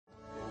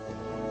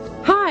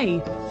Hi,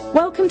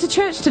 welcome to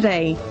church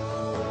today.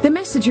 The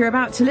message you're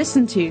about to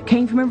listen to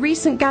came from a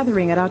recent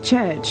gathering at our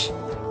church.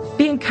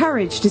 Be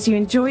encouraged as you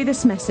enjoy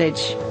this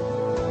message.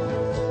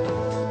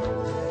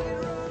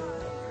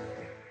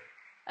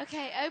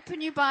 Okay, open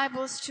your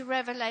Bibles to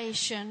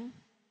Revelation.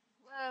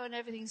 Whoa, and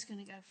everything's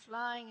going to go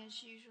flying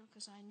as usual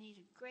because I need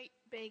a great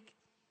big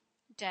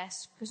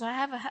desk. Because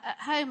at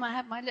home I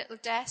have my little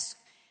desk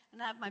and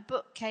I have my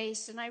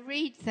bookcase and I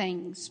read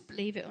things,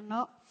 believe it or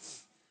not.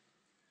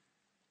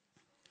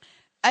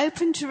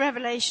 Open to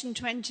Revelation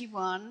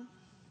 21.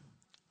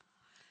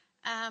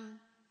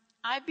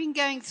 I've been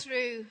going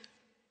through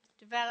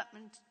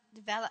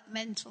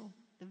developmental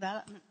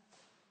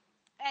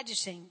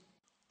editing.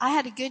 I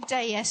had a good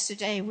day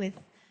yesterday with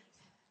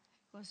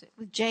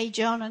J.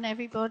 John and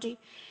everybody.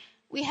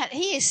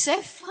 He is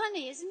so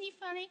funny, isn't he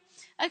funny?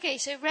 Okay,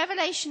 so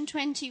Revelation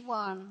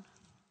 21.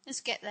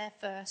 Let's get there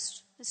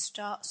first. Let's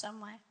start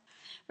somewhere.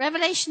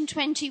 Revelation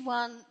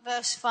 21,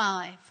 verse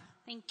 5.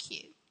 Thank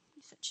you.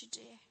 You're such a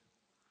dear.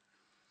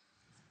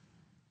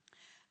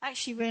 I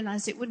actually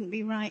realised it wouldn't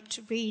be right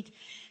to read,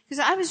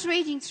 because I was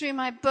reading through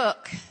my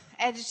book,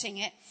 editing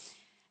it,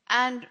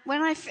 and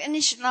when I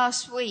finished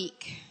last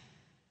week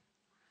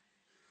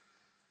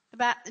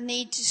about the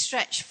need to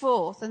stretch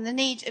forth and the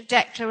need of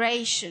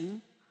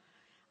declaration,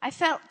 I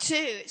felt too,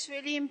 it's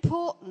really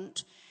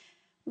important.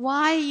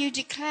 Why are you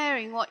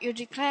declaring what you're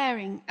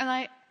declaring? And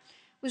I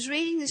was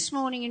reading this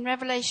morning in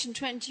Revelation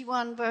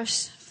 21,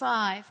 verse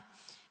 5,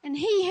 and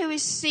he who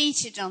is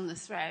seated on the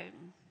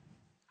throne.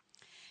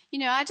 You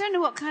know, I don't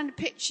know what kind of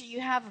picture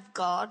you have of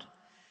God.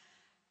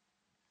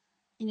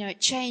 You know, it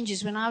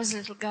changes. When I was a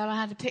little girl, I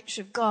had a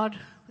picture of God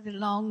with a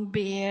long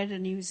beard,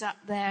 and he was up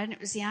there, and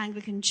it was the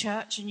Anglican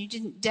church, and you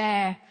didn't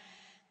dare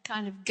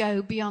kind of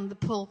go beyond the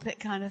pulpit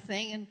kind of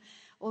thing, and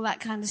all that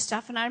kind of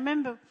stuff. And I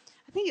remember,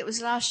 I think it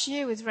was last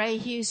year with Ray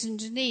Hughes and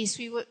Denise,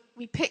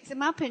 we picked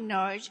them up in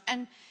Norwich,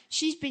 and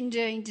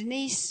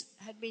Denise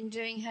had been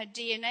doing her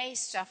DNA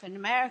stuff in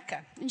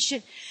America. And she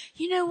said,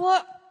 you know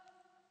what?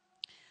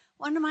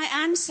 One of my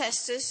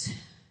ancestors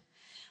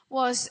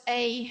was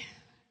a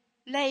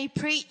lay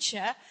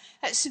preacher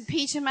at St.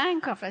 Peter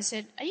Mancroft. I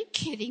said, are you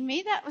kidding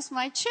me? That was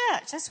my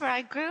church. That's where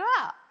I grew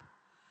up.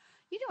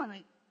 You don't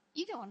want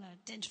to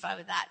identify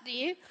with that, do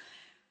you?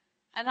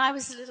 And I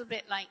was a little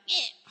bit like,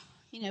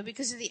 you know,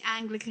 because of the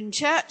Anglican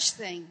church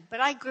thing.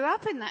 But I grew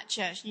up in that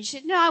church. And he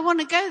said, no, I want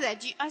to go there.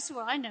 I said,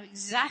 well, I know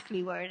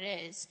exactly where it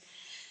is.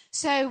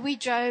 So we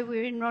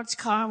were in Rod's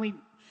car, and we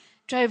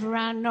drove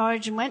around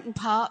Norwich and went and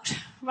parked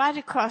right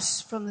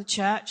across from the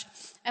church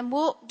and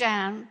walked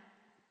down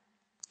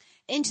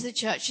into the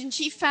church, and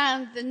she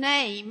found the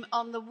name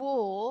on the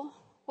wall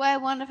where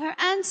one of her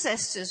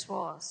ancestors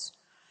was.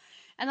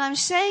 And I'm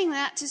saying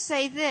that to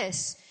say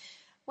this.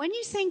 When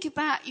you think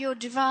about your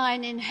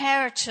divine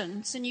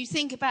inheritance and you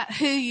think about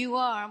who you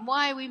are and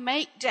why we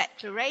make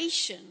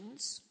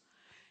declarations,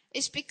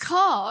 it's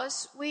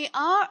because we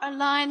are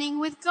aligning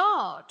with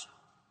God.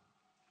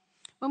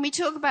 When we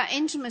talk about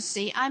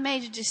intimacy, I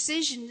made a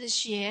decision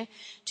this year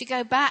to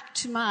go back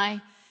to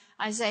my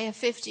Isaiah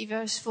 50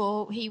 verse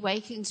 4, he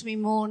wakens me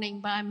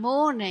morning by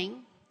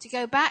morning, to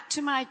go back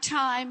to my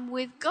time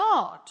with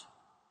God.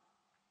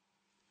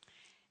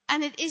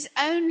 And it is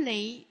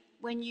only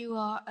when you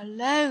are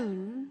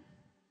alone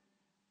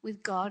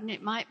with God, and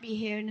it might be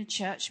here in a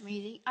church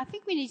meeting. I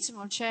think we need some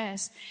more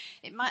chairs.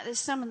 There's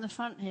some in the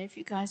front here if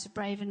you guys are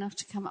brave enough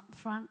to come up the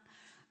front.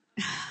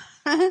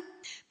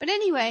 But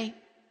anyway,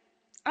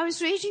 I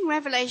was reading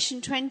Revelation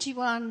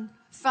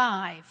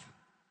 21:5,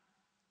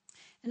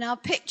 and our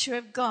picture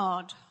of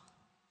God.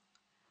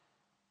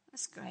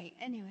 That's great.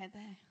 Anyway,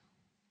 there.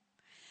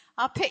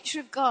 Our picture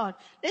of God.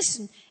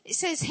 Listen, it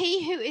says,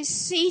 he who is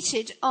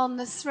seated on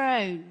the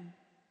throne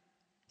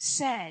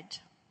said.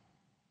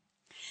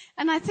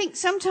 And I think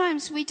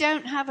sometimes we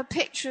don't have a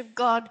picture of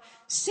God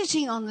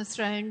sitting on the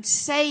throne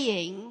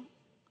saying,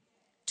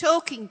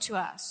 talking to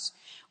us.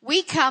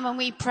 We come and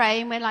we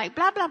pray and we're like,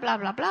 blah, blah, blah,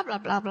 blah, blah, blah,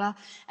 blah, blah.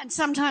 And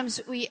sometimes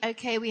we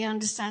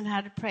understand how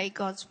to pray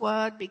God's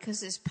word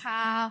because there's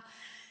power,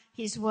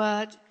 his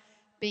word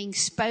being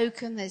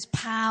spoken, there's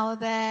power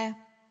there.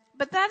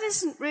 But that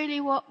isn't really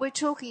what we're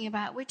talking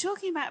about. We're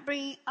talking about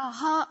bringing our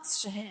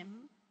hearts to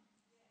him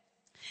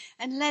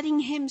and letting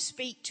him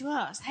speak to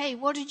us. Hey,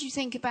 what did you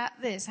think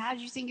about this? How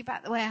did you think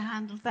about the way I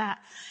handled that?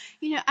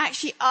 You know,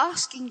 actually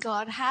asking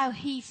God how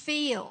he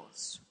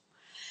feels.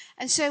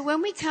 And so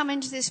when we come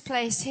into this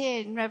place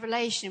here in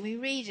Revelation, we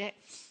read it,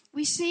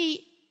 we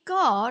see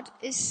God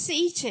is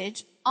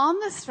seated on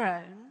the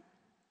throne,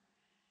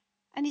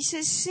 and he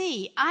says,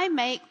 see, I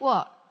make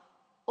what?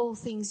 All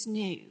things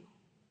new.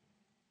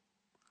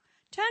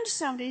 Turn to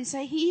somebody and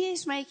say, he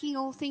is making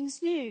all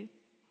things new.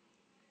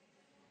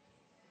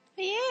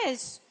 He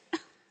is.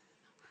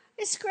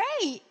 It's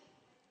great.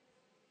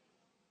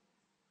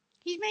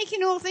 He's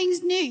making all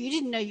things new. You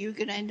didn't know you were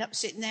going to end up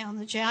sitting there on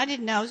the chair. I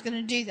didn't know I was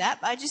going to do that,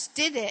 but I just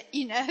did it,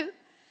 you know.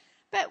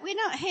 But we're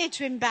not here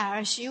to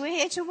embarrass you. We're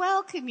here to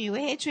welcome you.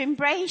 We're here to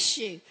embrace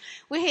you.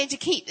 We're here to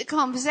keep the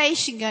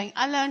conversation going.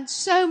 I learned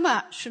so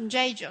much from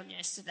J. John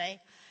yesterday.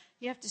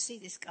 You have to see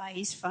this guy.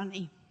 He's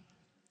funny.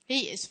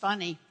 He is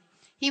funny.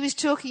 He was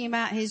talking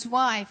about his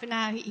wife, and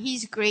now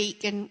he's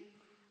Greek, and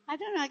I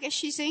don't know, I guess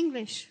she's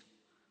English.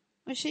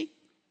 Was she?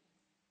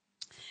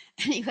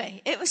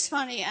 Anyway, it was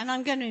funny, and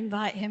I'm going to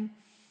invite him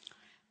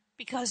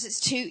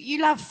because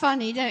you love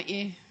funny, don't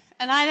you?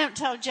 And I don't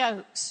tell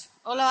jokes,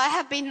 although I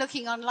have been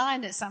looking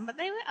online at some, but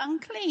they were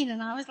unclean,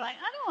 and I was like,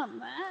 I don't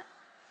want that.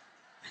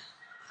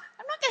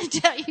 I'm not going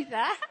to tell you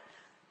that.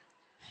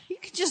 You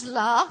can just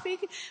laugh.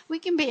 We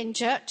can be in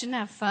church and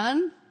have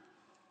fun.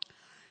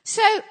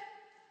 So,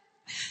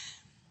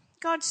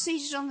 God's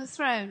seated on the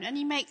throne, and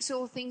he makes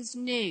all things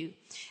new.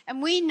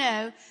 And we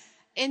know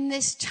in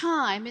this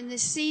time, in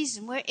this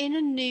season, we're in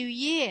a new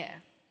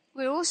year.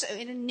 We're also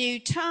in a new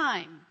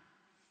time.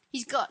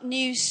 He's got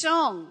new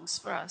songs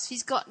for us.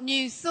 He's got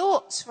new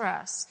thoughts for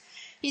us.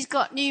 He's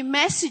got new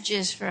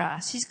messages for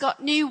us. He's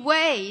got new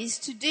ways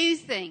to do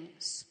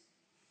things.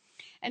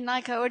 And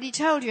like I already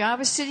told you, I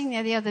was sitting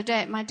there the other day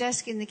at my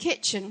desk in the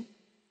kitchen,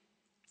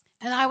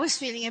 and I was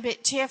feeling a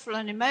bit tearful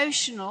and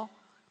emotional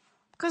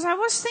because I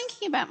was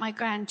thinking about my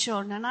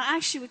grandchildren, and I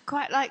actually would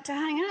quite like to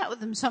hang out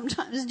with them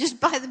sometimes and just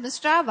buy them a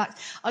Starbucks.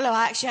 Although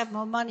I actually have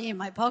more money in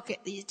my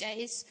pocket these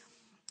days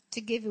to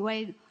give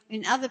away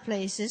in other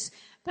places.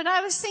 But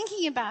I was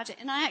thinking about it,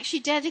 and I actually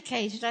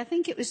dedicated, I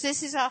think it was,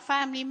 this is our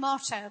family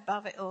motto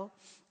above it all.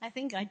 I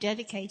think I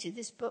dedicated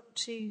this book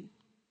to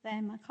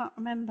them. I can't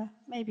remember.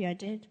 Maybe I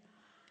did.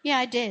 Yeah,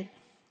 I did.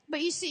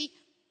 But you see,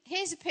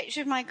 here's a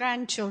picture of my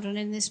grandchildren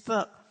in this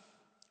book.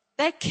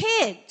 They're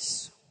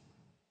kids.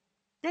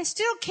 They're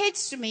still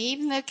kids to me,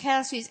 even though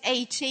Kelsey's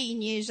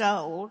 18 years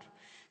old,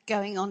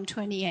 going on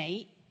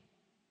 28.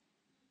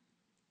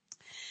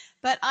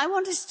 But I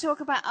wanted to talk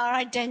about our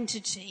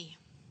identity.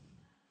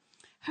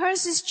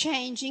 Hers is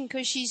changing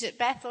because she's at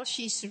Bethel.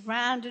 She's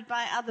surrounded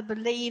by other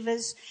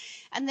believers.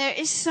 And there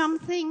is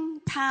something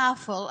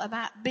powerful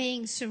about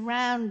being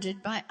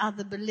surrounded by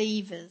other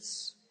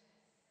believers.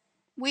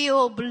 We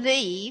all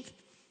believe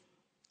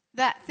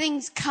that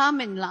things come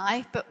in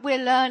life, but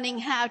we're learning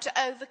how to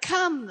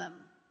overcome them.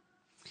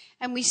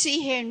 And we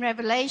see here in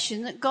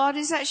Revelation that God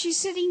is actually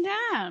sitting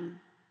down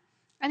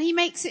and he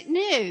makes it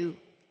new.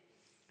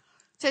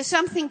 So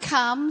something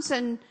comes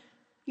and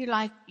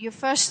your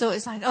first thought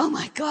is like, oh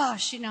my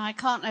gosh, I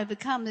can't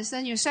overcome this.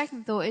 Then your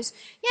second thought is,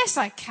 yes,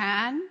 I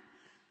can.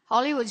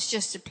 Hollywood's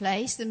just a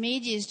place. The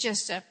media is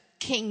just a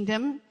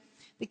kingdom.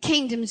 The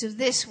kingdoms of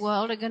this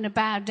world are going to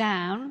bow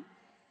down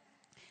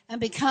and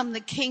become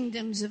the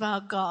kingdoms of our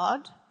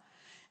God.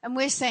 And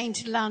we're saying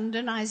to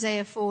London,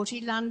 Isaiah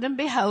 40, London,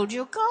 behold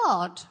your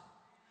God.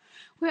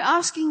 We're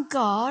asking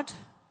God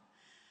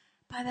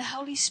by the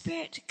Holy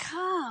Spirit to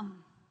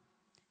come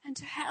and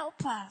to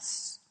help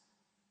us.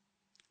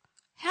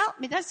 Help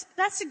me.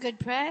 That's a good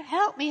prayer.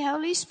 Help me,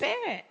 Holy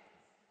Spirit.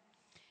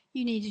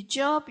 You need a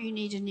job. You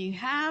need a new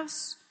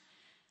house.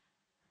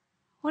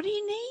 What do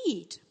you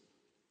need?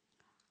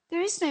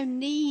 There is no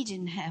need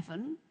in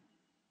heaven.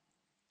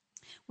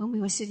 When we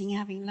were sitting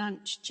having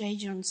lunch, J.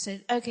 John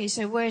said, okay,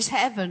 so where's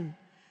heaven?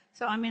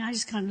 So, I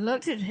just kind of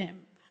looked at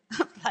him.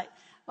 I'm like,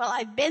 well,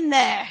 I've been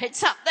there.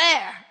 It's up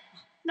there.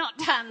 Not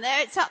down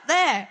there. It's up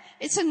there.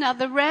 It's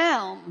another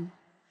realm.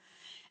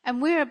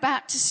 And we're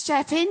about to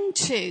step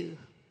into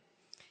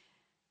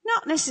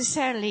not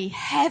necessarily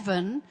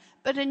heaven,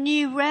 but a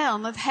new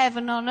realm of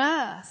heaven on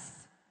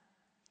earth.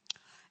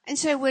 And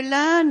so we're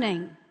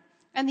learning.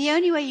 And the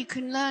only way you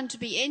can learn to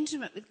be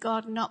intimate with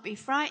God and not be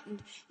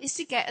frightened is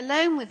to get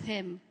alone with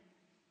him.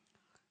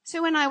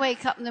 So when I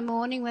wake up in the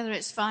morning, whether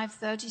it's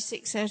 5:30,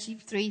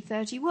 6:30,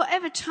 3:30,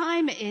 whatever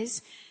time it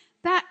is,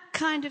 that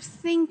kind of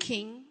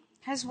thinking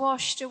has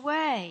washed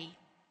away.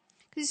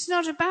 Because it's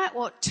not about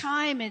what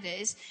time it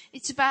is.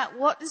 It's about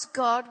what does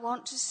God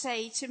want to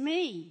say to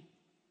me.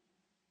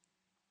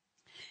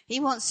 He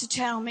wants to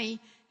tell me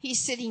he's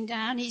sitting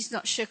down. He's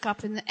not shook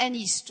up in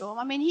any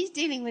storm. He's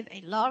dealing with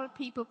a lot of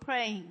people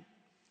praying.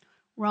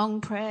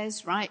 Wrong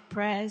prayers, right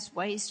prayers,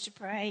 ways to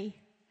pray.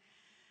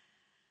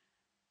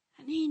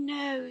 And he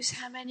knows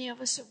how many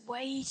of us are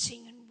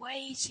waiting and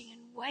waiting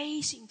and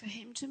waiting for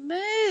him to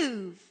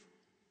move.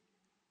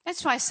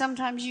 That's why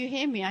sometimes you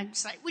hear me, I'm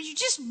just like, would you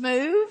just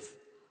move?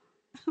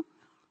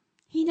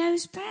 He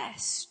knows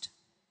best.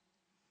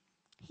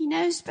 He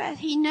knows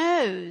best. He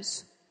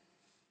knows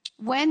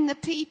when the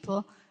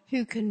people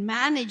who can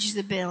manage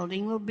the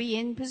building will be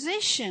in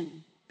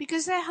position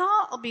because their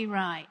heart will be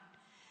right.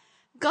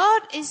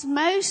 God is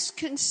most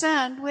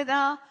concerned with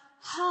our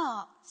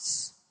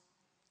hearts.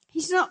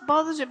 He's not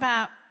bothered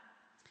about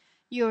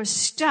your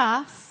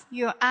stuff,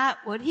 your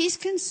outward. He's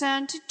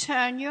concerned to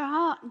turn your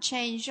heart and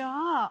change your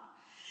heart.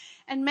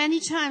 And many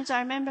times I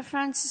remember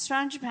Francis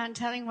Frangipan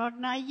telling Rod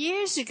and I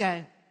years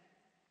ago,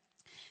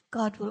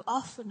 God will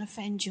often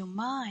offend your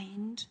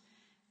mind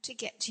to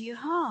get to your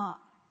heart.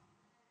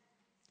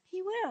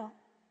 He will.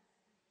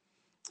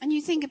 And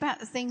you think about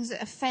the things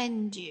that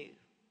offend you.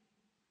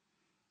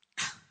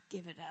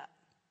 Give it up.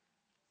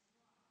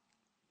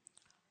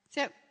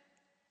 So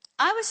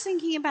I was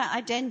thinking about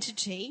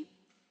identity,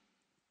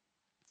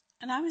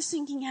 and I was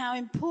thinking how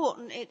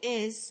important it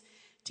is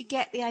to to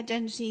get the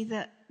identity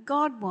that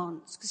God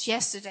wants. Because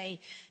yesterday,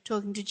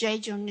 talking to J.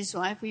 John and his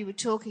wife, we were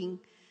talking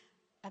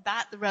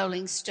about the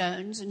Rolling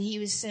Stones, and he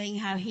was saying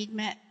how he'd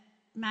met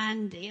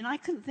Mandy, and I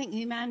couldn't think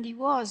who Mandy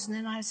was. And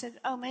then I said,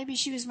 oh, maybe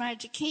she was married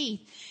to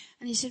Keith.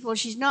 And he said, well,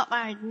 she's not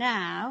married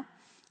now.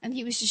 And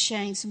he was just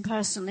sharing some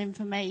personal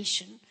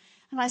information.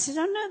 And I said,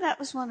 oh, no, that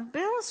was one of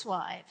Bill's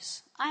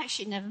wives. I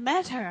actually never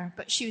met her,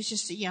 but she was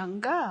just a young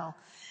girl.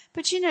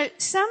 But, you know,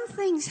 some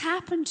things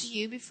happened to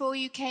you before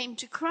you came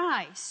to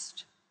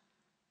Christ.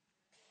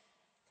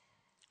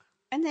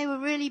 And they were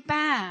really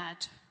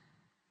bad.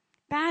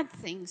 Bad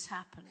things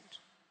happened.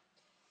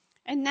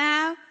 And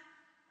now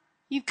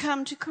you've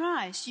come to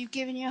Christ. You've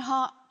given your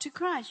heart to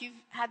Christ. You've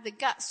had the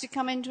guts to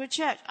come into a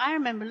church. I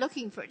remember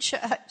looking for a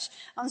church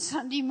on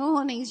Sunday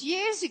mornings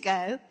years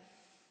ago.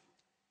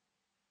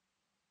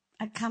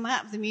 I'd come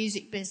out of the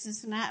music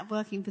business and out of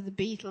working for the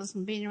Beatles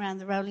and being around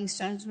the Rolling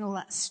Stones and all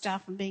that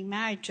stuff and being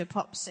married to a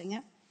pop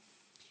singer.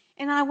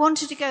 And I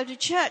wanted to go to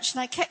church,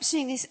 and I kept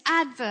seeing this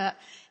advert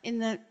in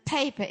the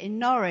paper in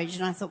Norwich,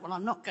 and I thought, well,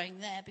 I'm not going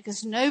there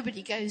because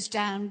nobody goes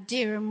down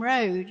Dereham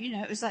Road. You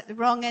know, it was like the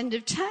wrong end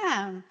of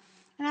town.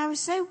 And I was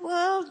so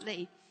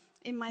worldly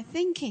in my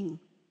thinking.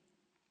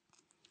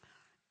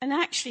 And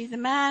actually, the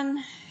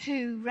man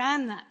who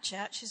ran that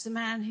church is the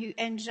man who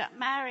ended up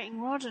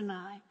marrying Rod and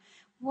I.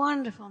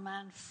 Wonderful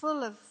man,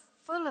 full of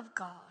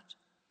God.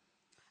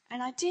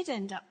 And I did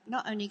end up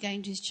not only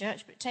going to his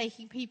church, but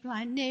taking people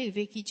I knew,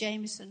 Vicky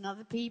Jameson and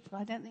other people.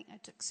 I don't think I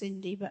took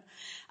Cindy, but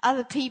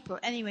other people,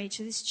 anyway,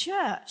 to this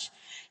church.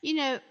 You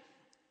know,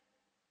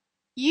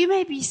 you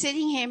may be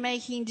sitting here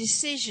making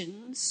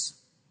decisions,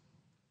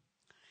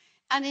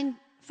 and in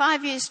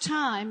 5 years'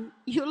 time,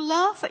 you'll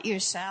laugh at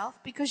yourself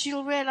because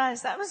you'll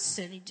realize that was a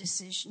silly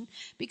decision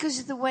because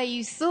of the way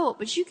you thought.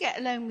 But you get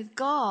alone with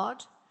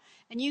God,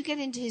 and you get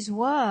into his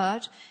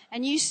word,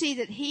 and you see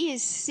that he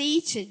is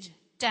seated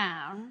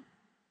down.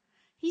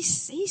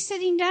 He's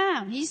sitting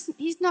down.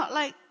 He's not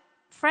like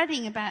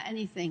fretting about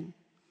anything.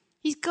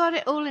 He's got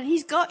it all, and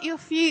he's got your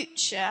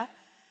future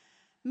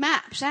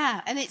mapped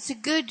out, and it's a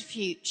good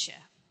future.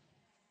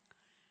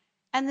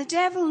 And the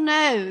devil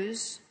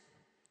knows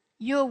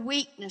your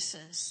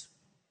weaknesses.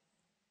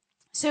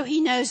 So he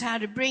knows how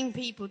to bring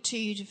people to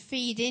you to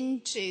feed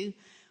into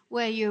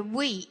where you're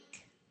weak.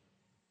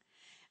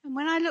 And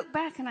when I look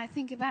back and I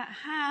think about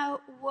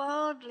how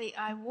worldly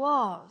I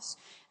was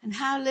and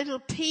how little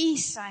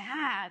peace I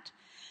had,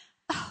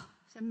 oh,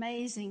 it's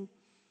amazing.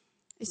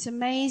 It's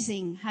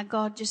amazing how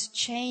God just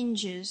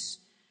changes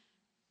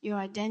your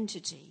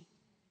identity.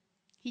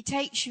 He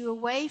takes you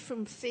away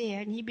from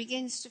fear and he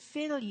begins to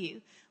fill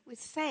you with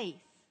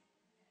faith.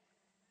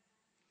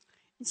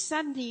 And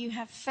suddenly you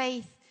have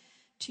faith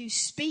to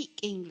speak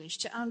English,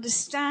 to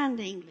understand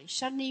English.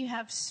 Suddenly you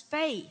have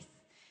faith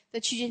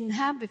that you didn't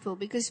have before,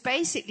 because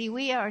basically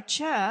we are a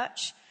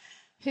church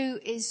who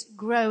is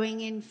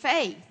growing in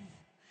faith.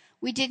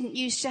 We didn't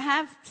used to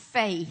have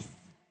faith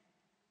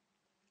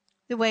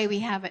the way we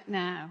have it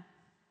now.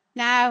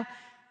 Now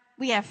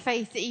we have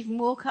faith to even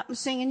walk up and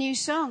sing a new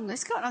song.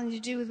 It's got nothing to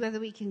do with whether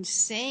we can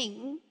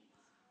sing.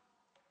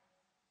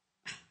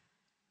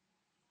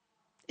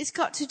 It's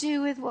got to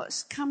do with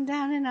what's come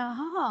down in our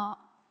heart.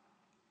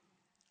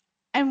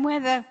 And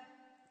whether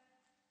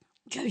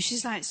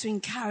Gosha likes to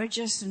encourage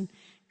us and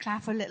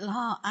clap her little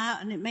heart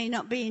out, and it may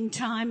not be in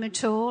time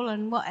at all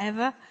and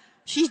whatever.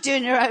 She's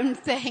doing her own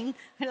thing.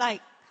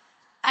 Like,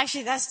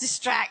 actually, that's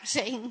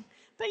distracting.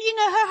 But, you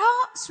know, her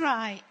heart's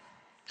right.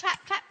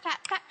 Clap, clap,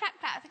 clap, clap, clap,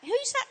 clap.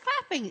 Who's that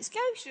clapping? It's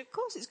Gosha. Of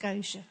course it's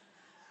Gosha.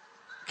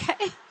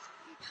 Okay.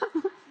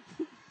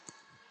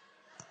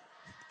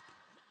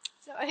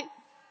 Sorry.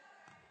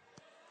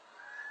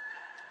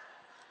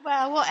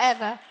 Well,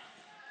 whatever.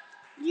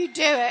 You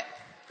do it.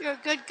 You're a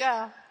good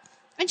girl.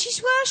 And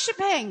she's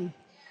worshipping.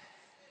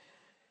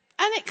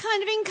 And it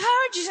kind of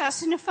encourages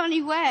us in a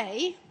funny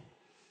way.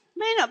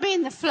 May not be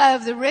in the flow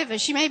of the river.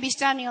 She may be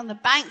standing on the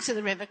banks of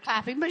the river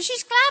clapping, but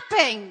she's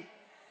clapping.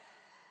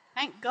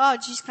 Thank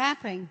God she's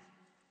clapping.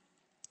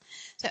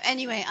 So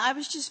anyway, I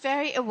was just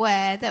very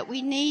aware that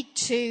we need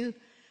to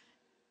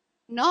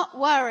not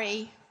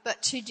worry,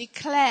 but to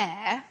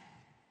declare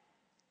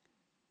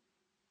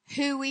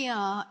who we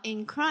are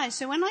in Christ.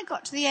 So when I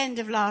got to the end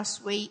of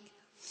last week,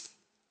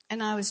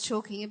 and I was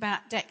talking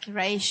about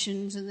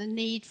declarations and the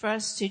need for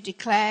us to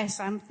declare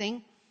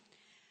something,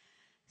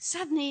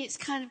 suddenly it's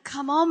kind of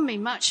come on me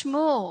much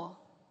more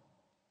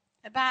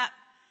about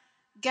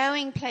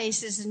going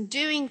places and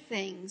doing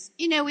things.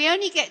 You know, we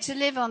only get to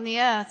live on the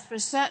earth for a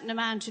certain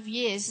amount of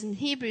years. In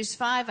Hebrews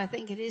 5, I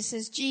think it is,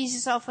 says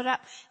Jesus offered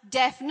up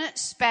definite,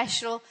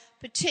 special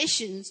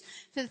petitions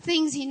for the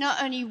things he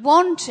not only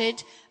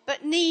wanted,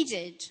 but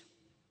needed.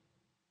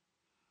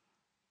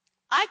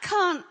 I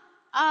can't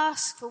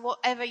ask for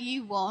whatever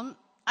you want.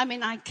 I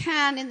mean, I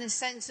can in the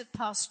sense of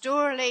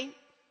pastorally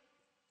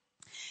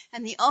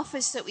and the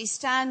office that we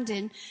stand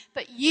in,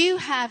 but you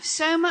have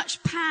so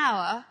much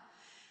power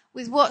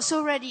with what's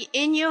already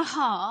in your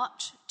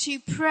heart to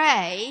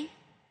pray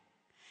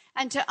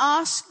and to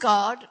ask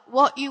God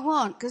what you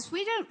want, because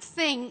we don't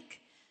think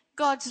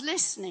God's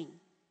listening.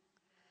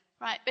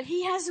 Right? But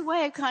he has a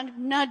way of kind of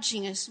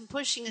nudging us and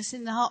pushing us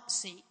in the hot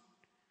seat.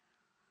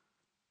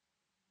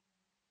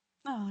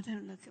 Oh,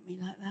 don't look at me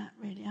like that,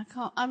 really.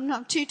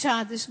 I'm too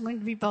tired this morning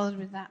to be bothered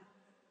with that.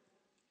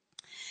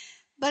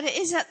 But it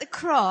is at the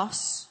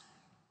cross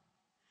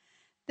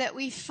that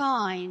we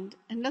find,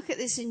 and look at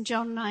this in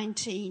John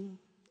 19,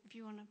 if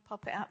you want to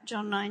pop it up,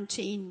 John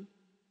 19,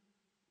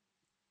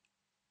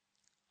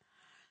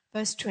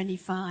 verse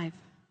 25.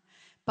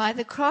 By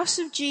the cross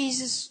of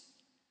Jesus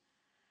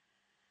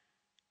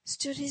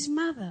stood his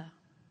mother.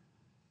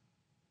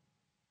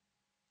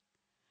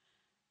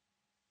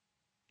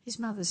 His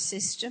mother's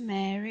sister,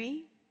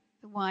 Mary,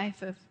 the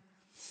wife of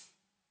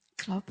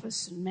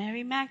Clopas and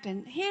Mary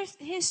Magdalene.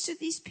 Here stood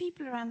these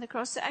people around the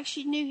cross that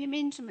actually knew him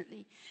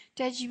intimately.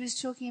 Deji was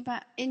talking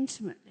about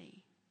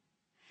intimately.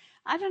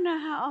 I don't know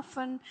how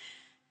often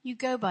you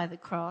go by the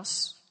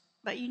cross,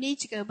 but you need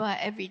to go by it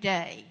every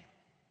day.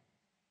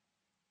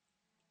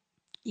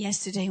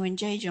 Yesterday when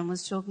J. John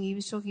was talking, he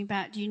was talking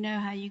about, do you know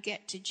how you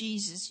get to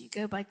Jesus? You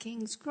go by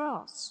King's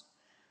Cross.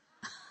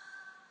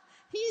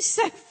 He's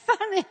so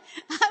funny.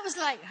 I was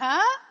like,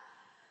 huh?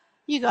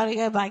 You got to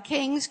go by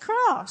King's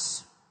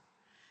Cross.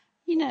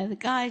 You know, the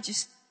guy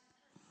just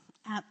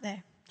out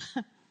there.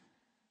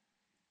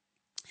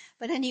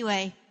 But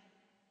anyway,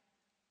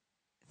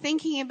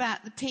 thinking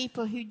about the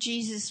people who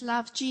Jesus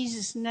loves,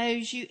 Jesus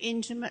knows you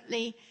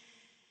intimately.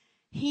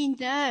 He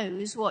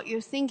knows what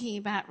you're thinking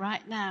about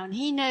right now. And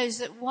he knows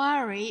that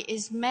worry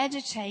is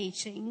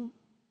meditating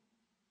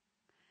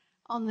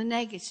on the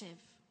negative.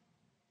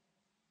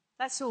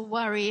 That's all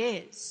worry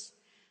is.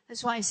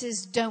 That's why he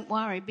says, don't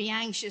worry, be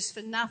anxious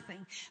for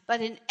nothing.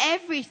 But in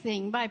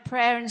everything, by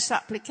prayer and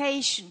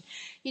supplication.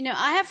 You know,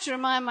 I have to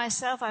remind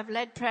myself, I've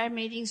led prayer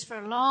meetings for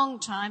a long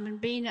time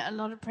and been at a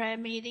lot of prayer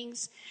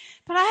meetings.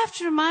 But I have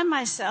to remind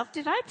myself,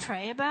 did I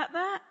pray about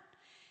that?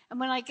 And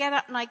when I get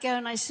up and I go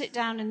and I sit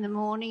down in the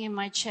morning in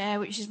my chair,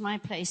 which is my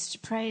place to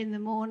pray in the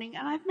morning,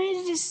 and I've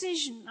made a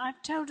decision.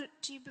 I've told it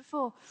to you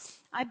before.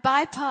 I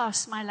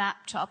bypass my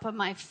laptop and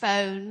my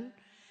phone.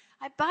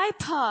 I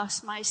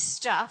bypass my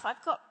stuff.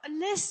 I've got a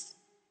list.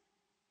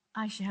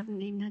 I actually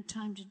haven't even had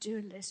time to do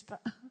a list,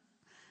 but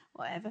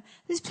whatever.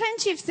 There's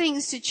plenty of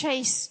things to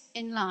chase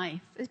in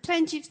life. There's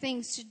plenty of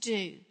things to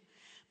do.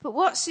 But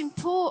what's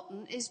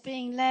important is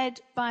being led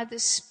by the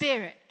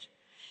Spirit.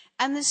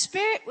 And the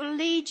Spirit will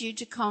lead you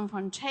to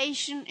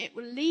confrontation. He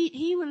will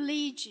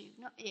lead you,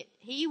 not it.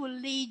 He will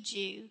lead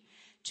you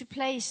to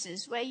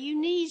places where you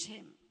need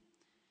him.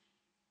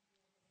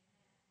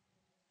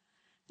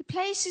 The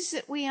places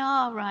that we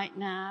are right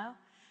now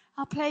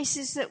are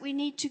places that we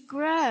need to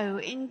grow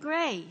in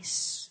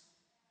grace.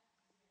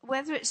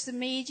 Whether it's the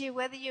media,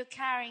 whether you're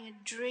carrying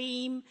a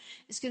dream,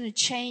 it's going to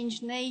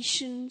change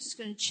nations, it's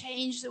going to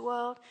change the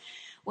world.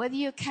 Whether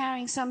you're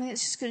carrying something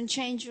that's just going to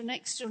change your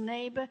next door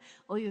neighbor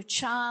or your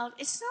child,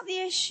 it's not the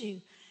issue.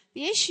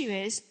 The issue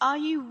is, are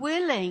you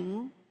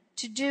willing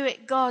to do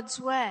it God's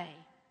way?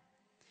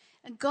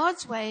 And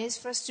God's way is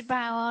for us to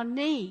bow our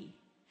knee.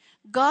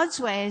 God's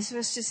way is for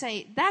us to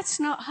say, that's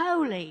not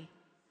holy.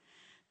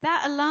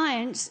 That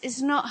alliance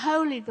is not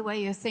holy the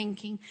way you're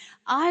thinking.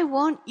 I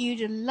want you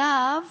to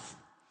love.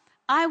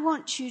 I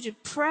want you to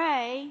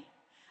pray.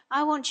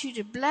 I want you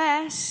to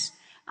bless.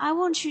 I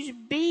want you to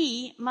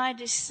be my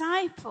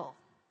disciple.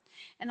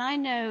 And I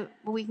know,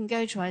 well, we can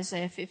go to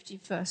Isaiah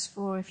 50 verse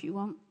 4 if you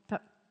want,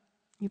 but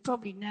you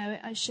probably know it.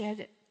 I shared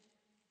it.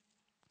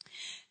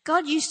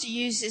 God used to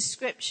use this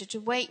scripture to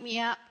wake me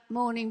up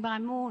morning by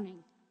morning.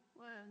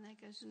 Whoa, and there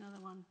goes another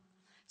one.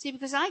 See,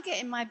 because I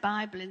get in my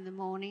Bible in the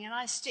morning and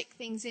I stick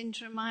things in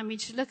to remind me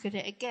to look at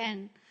it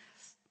again.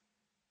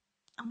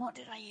 And what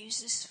did I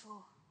use this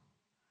for?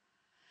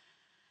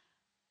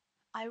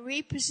 I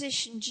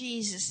repositioned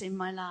Jesus in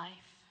my life.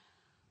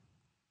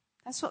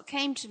 That's what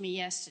came to me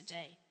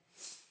yesterday.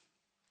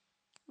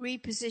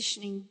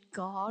 Repositioning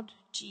God,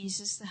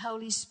 Jesus, the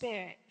Holy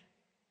Spirit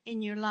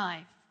in your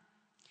life.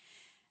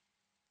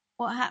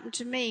 What happened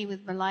to me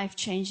with the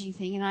life-changing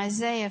thing in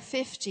Isaiah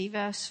 50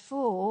 verse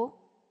 4,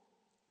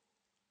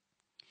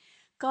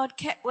 God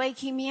kept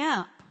waking me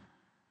up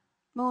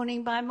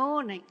morning by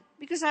morning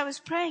because I was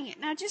praying it.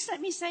 Now just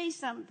let me say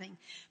something.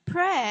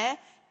 Prayer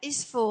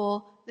is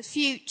for the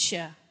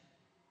future.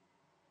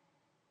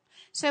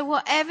 So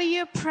whatever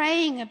you're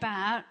praying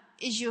about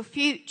is your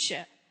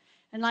future.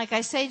 And like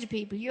I say to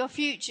people, your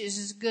future is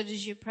as good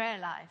as your prayer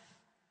life.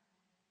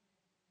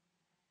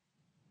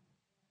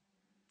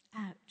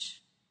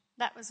 Ouch.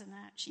 That was an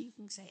ouch. You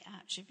can say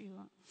ouch if you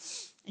want.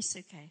 It's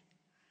okay.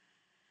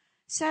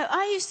 So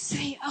I used to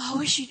say, I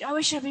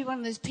wish I'd be one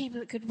of those people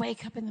that could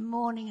wake up in the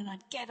morning and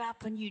I'd get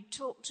up and you'd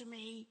talk to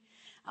me.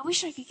 I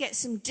wish I could get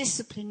some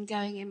discipline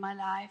going in my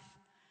life.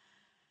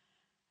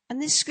 And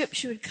this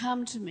scripture would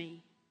come to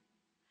me.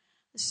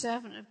 The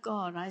servant of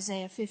God,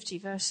 Isaiah 50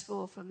 verse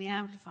 4 from the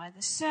Amplified.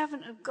 The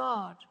servant of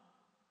God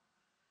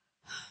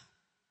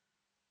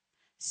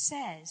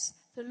says,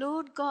 the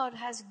Lord God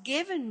has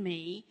given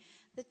me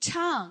the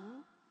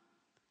tongue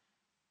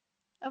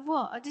of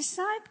what? A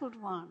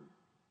discipled one.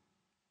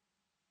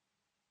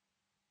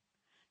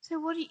 So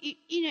what do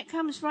you know, it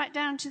comes right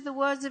down to the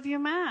words of your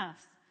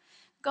mouth.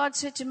 God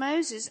said to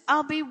Moses,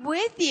 I'll be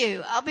with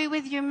you. I'll be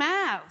with your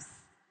mouth.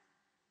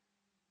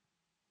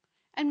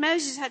 And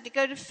Moses had to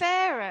go to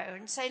Pharaoh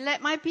and say,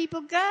 let my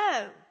people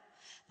go.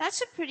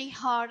 That's a pretty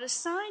hard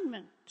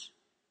assignment.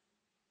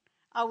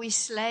 Are we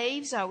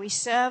slaves? Are we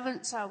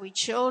servants? Are we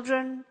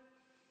children?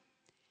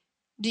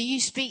 Do you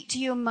speak to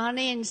your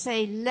money and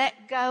say,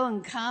 let go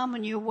and come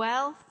and your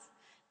wealth?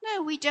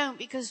 No, we don't,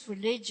 because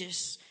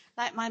religious.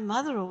 Like my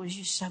mother always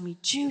used to tell me,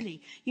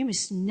 Julie, you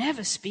must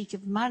never speak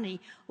of money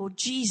or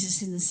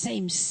Jesus in the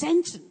same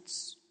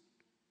sentence.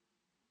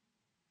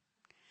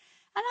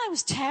 And I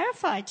was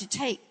terrified to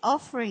take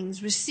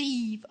offerings,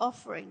 receive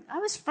offering. I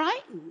was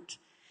frightened.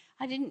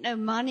 I didn't know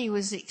money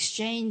was the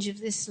exchange of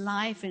this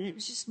life, and it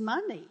was just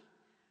money.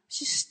 It's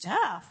just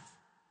stuff.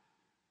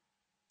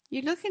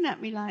 You're looking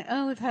at me like,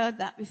 oh, we've heard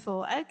that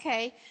before.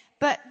 Okay,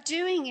 but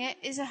doing it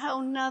is a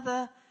whole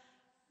nother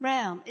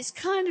realm. It's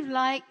kind of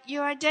like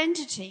your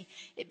identity.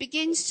 It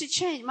begins to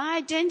change. My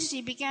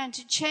identity began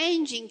to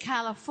change in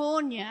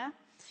California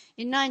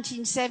in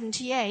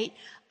 1978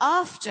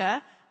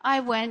 after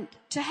I went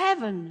to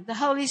heaven. The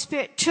Holy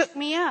Spirit took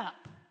me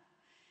up,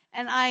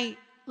 and I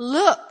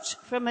looked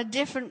from a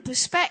different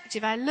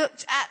perspective. I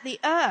looked at the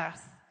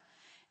earth,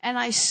 and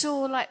I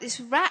saw like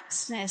this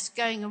rat's nest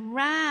going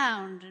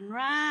around and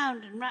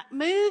round and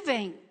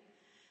moving.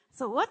 I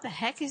thought, what the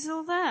heck is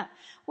all that?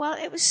 Well,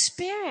 it was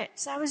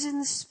spirits. I was in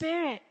the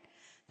Spirit.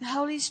 The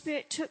Holy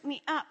Spirit took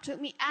me up, took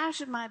me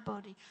out of my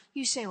body.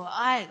 You say, well,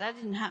 that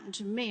didn't happen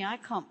to me. I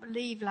can't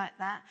believe like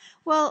that.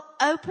 Well,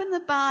 open the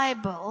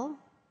Bible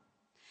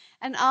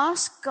and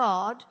ask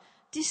God,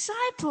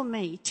 disciple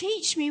me,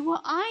 teach me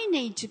what I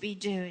need to be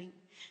doing.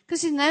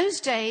 Because in those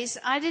days,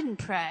 I didn't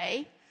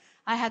pray.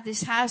 I had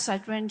this house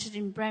I'd rented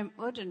in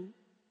Brentwood, and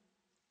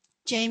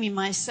Jamie,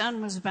 my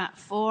son, was about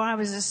 4. I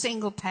was a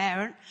single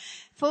parent.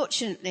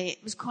 Fortunately,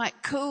 it was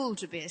quite cool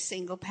to be a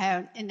single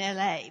parent in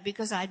LA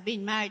because I'd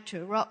been married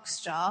to a rock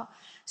star,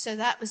 so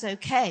that was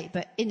okay.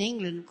 But in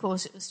England, of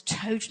course, it was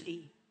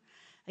totally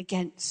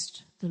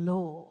against the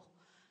law,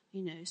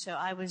 so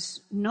I was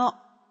not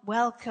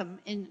welcome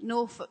in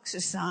Norfolk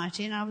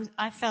society, and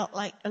I felt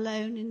like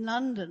alone in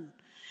London.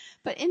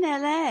 But in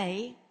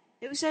LA,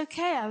 it was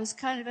okay. I was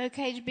kind of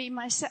okay to be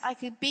myself. I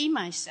could be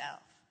myself.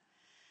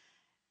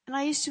 And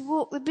I used to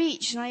walk the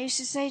beach, and I used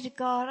to say to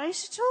God, I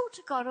used to talk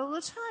to God all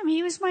the time.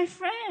 He was my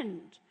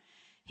friend.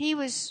 He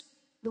was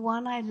the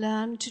one I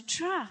learned to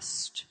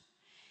trust.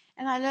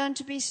 And I learned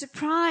to be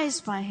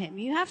surprised by him.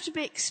 You have to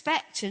be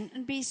expectant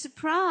and be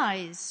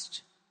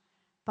surprised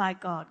by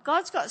God.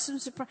 God's got some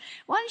surprise.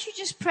 Why don't you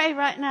just pray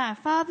right now?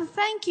 Father,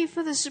 thank you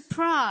for the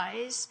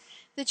surprise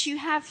that you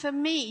have for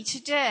me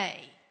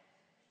today.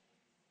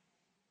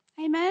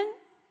 Amen?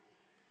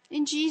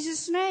 In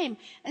Jesus' name.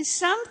 And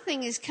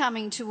something is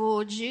coming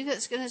towards you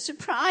that's going to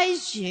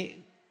surprise you.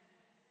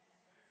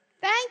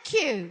 Thank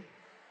you.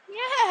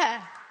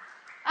 Yeah.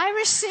 I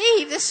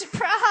receive the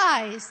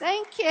surprise.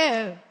 Thank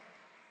you.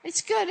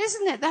 It's good,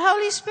 isn't it? The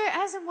Holy Spirit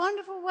has a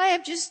wonderful way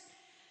of just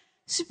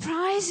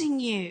surprising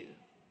you.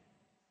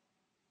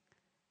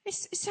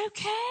 It's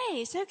okay.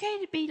 It's okay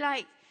to be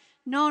like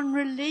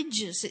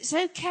non-religious. It's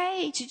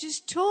okay to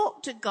just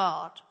talk to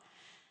God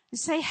and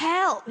say,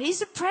 help.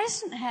 He's a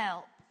present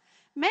help.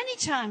 Many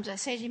times I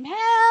say to him,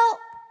 help,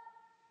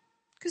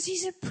 because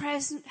he's a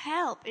present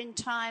help in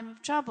time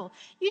of trouble.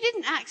 You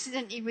didn't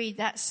accidentally read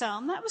that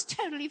psalm. That was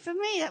totally for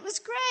me. That was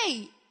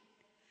great.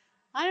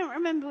 I don't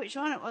remember which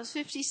one it was,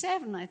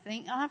 57, I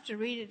think. I'll have to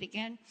read it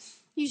again.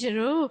 You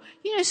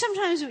said,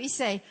 sometimes we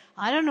say,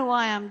 I don't know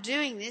why I'm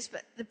doing this,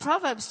 but the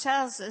Proverbs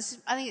tells us,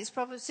 I think it's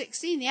Proverbs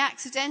 16, the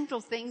accidental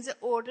things are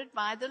ordered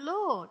by the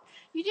Lord.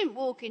 You didn't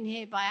walk in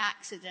here by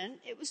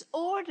accident. It was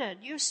ordered.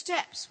 Your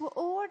steps were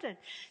ordered.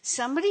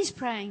 Somebody's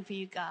praying for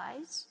you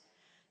guys.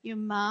 Your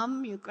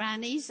mum, your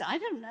grannies, I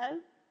don't know,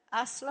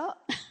 us lot.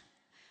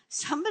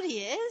 Somebody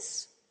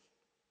is.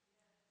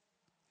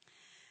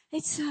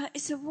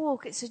 It's a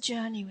walk, it's a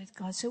journey with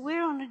God. So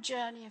we're on a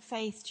journey, a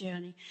faith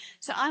journey.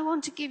 So I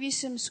want to give you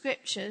some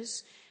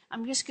scriptures.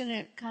 I'm just going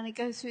to kind of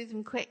go through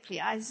them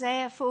quickly.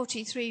 Isaiah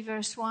 43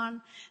 verse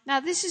 1. Now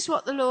this is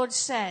what the Lord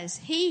says.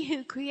 He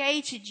who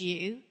created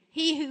you,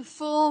 he who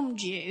formed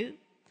you,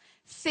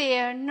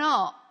 fear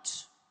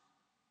not.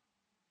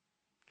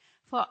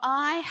 For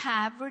I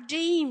have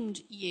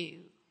redeemed you.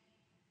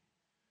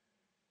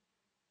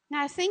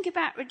 Now think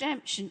about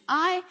redemption.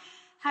 I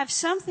have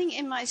something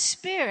in my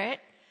spirit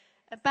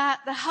about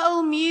the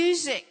whole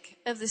music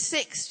of the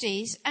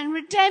 60s and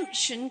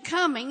redemption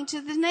coming to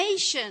the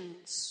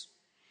nations.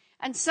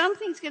 And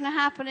something's going to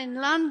happen in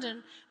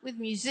London with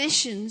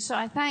musicians. So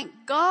I thank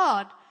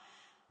God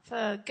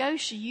for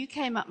Gosha. You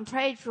came up and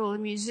prayed for all the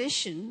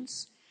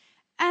musicians.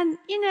 And,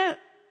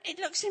 it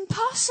looks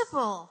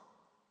impossible.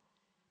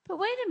 But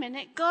wait a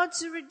minute,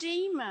 God's a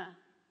redeemer.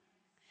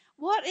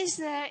 What is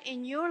there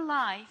in your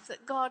life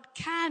that God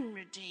can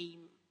redeem?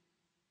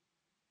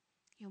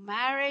 Your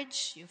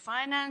marriage, your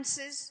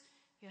finances,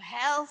 your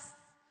health,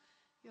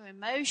 your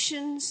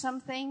emotions,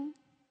 something.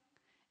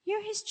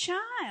 You're his child.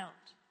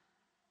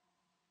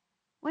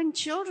 When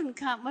children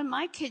come, when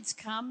my kids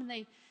come and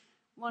they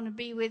want to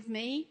be with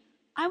me,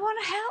 I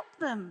want to help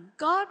them.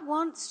 God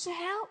wants to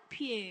help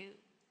you.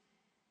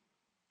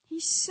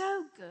 He's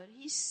so good.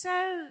 He's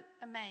so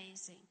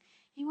amazing.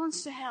 He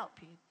wants to help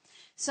you.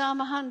 Psalm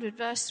 100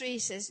 verse 3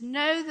 says,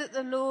 know that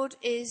the Lord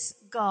is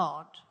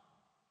God.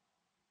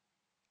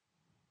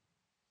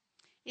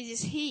 It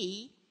is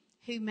he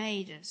who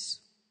made us.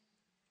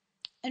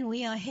 And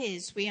we are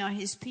his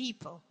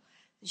people,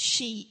 the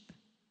sheep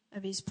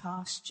of his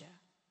pasture.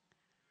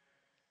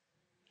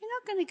 You're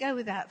not going to go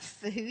without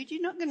food.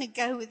 You're not going to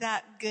go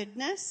without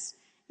goodness.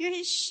 You're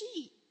his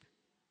sheep.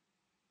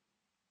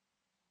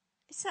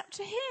 It's up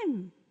to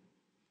him.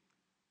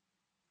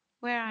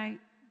 Where I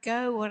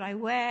go, what I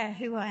wear,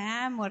 who I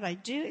am, what I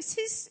do, it's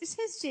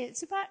his deal.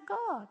 It's about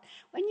God.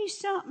 When you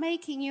start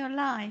making your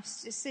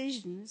life's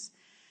decisions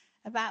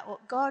about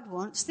what God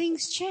wants,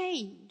 things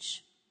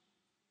change.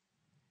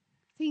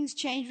 Things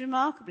change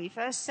remarkably.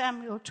 1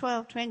 Samuel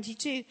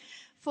 12:22.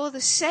 For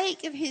the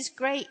sake of his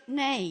great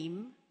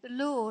name, the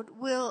Lord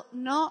will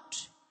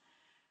not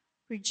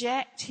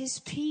reject his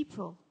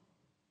people.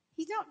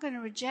 He's not going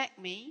to reject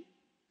me.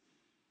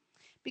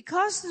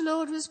 Because the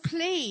Lord was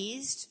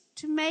pleased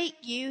to make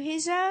you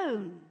his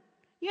own.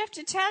 You have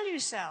to tell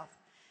yourself,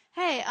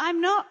 hey,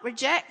 I'm not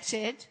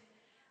rejected.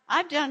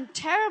 I've done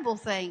terrible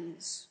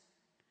things.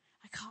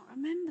 I can't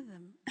remember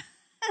them.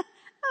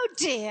 Oh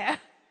dear.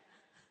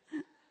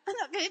 I'm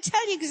not going to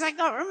tell you because I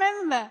can't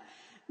remember.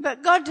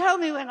 But God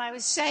told me when I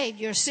was saved,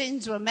 your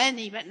sins were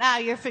many, but now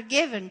you're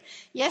forgiven.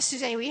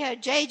 Yesterday we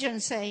heard Jajon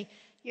say,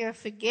 you're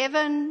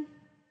forgiven,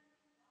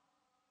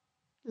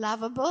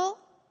 lovable.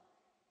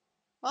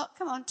 Well,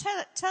 come on,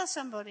 tell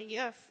somebody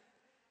you're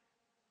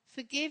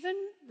forgiven,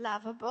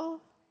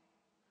 lovable,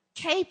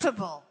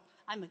 capable.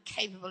 I'm a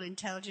capable,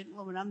 intelligent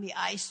woman. I'm the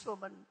ice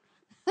woman.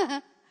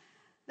 There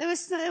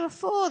were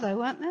 4 though,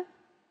 weren't there?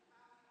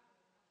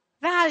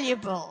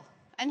 Valuable.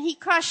 And he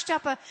crushed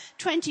up a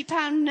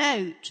 £20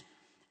 note.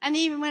 And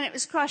even when it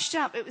was crushed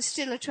up, it was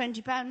still a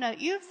 £20 note.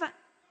 It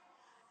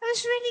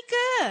was really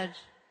good.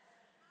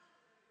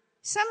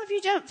 Some of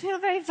you don't feel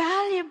very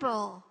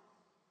valuable.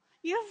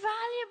 You're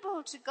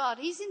valuable to God.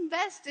 He's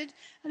invested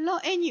a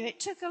lot in you.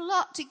 It took a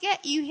lot to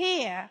get you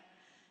here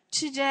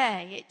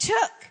today. It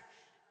took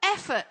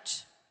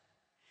effort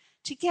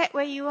to get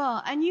where you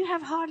are. And you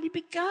have hardly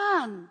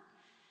begun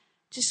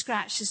to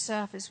scratch the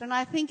surface. When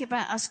I think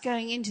about us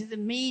going into the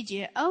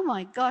media, oh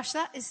my gosh,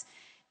 that is,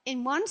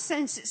 in one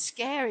sense, it's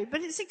scary,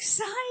 but it's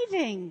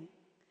exciting.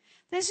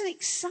 There's an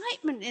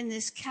excitement in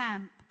this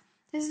camp.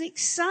 There's an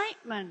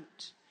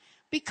excitement.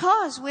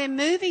 Because we're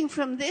moving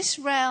from this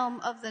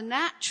realm of the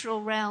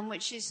natural realm,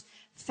 which is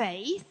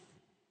faith.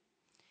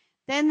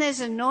 Then there's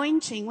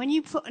anointing. When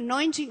you put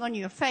anointing on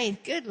your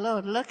faith, good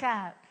Lord, look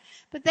out.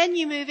 But then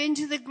you move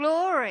into the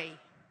glory.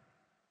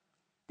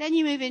 Then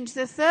you move into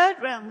the third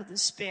realm of the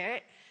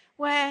Spirit,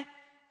 where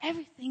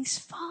everything's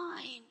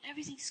fine.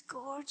 Everything's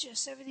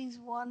gorgeous. Everything's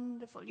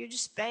wonderful. You're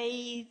just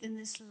bathed in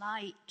this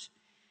light.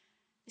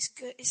 It's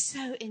good. It's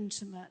so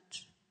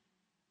intimate.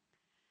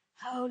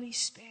 Holy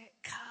Spirit,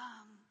 come.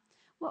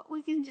 What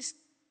we can just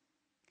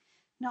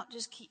not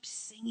just keep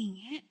singing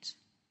it.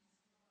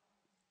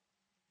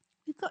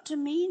 We've got to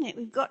mean it.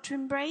 We've got to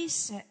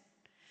embrace it.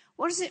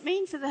 What does it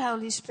mean for the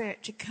Holy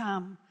Spirit to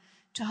come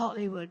to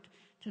Hollywood,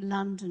 to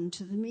London,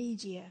 to the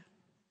media,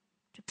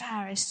 to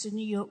Paris, to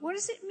New York? What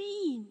does it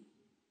mean?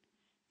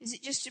 Is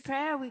it just a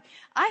prayer?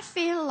 I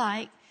feel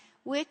like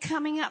we're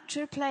coming up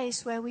to a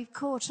place where we've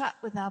caught up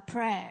with our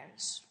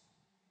prayers.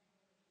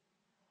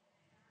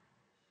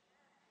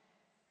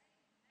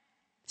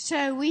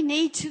 So we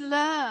need to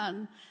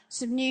learn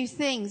some new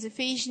things.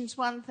 Ephesians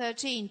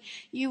 1:13.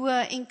 You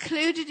were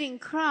included in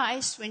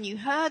Christ when you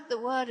heard the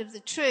word of the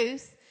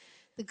truth,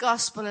 the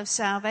gospel of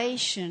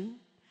salvation.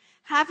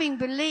 Having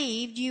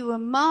believed, you were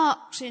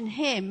marked in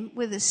him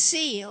with a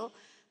seal,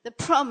 the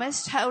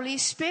promised Holy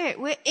Spirit.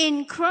 We're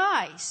in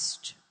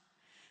Christ.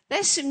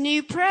 There's some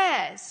new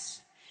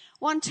prayers.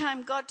 One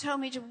time God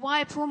told me to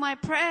wipe all my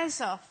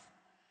prayers off.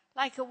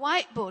 Like a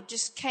whiteboard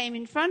just came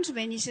in front of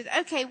me and he said,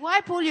 okay,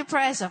 wipe all your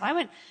prayers off. I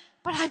went,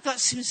 but I've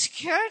got some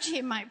security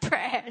in my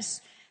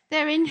prayers.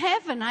 They're in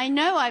heaven. I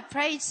know I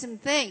prayed some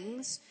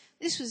things.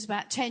 This was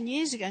about 10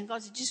 years ago and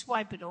God said, just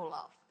wipe it all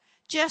off.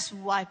 Just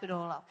wipe it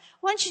all off.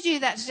 Once you do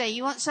that today,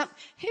 who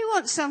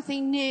wants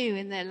something new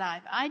in their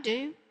life? I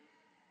do.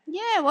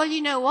 Yeah, well,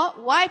 you know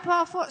what? Wipe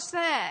off what's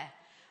there.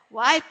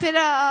 Wipe it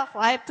off,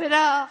 wipe it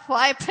off,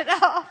 wipe it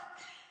off.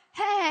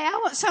 Hey, I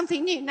want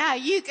something new. Now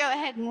you go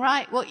ahead and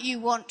write what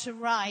you want to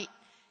write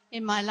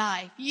in my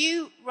life.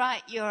 You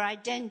write your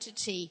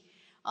identity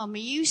on me.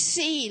 You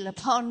seal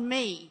upon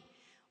me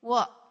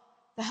what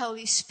the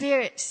Holy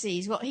Spirit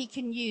sees, what he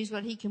can use,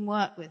 what he can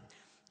work with.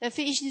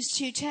 Ephesians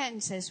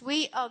 2:10 says,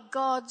 we are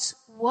God's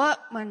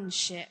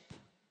workmanship,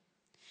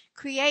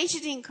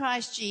 created in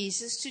Christ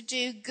Jesus to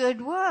do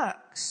good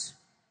works,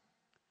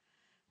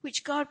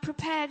 which God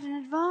prepared in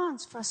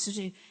advance for us to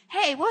do.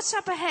 Hey, what's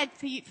up ahead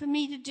for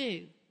me to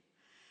do?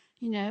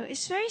 You know,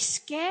 it's very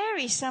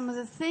scary, some of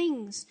the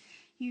things.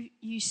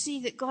 You see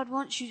that God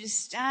wants you to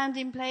stand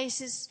in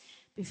places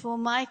before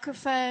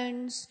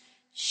microphones,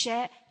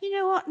 share. You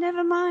know what?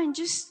 Never mind.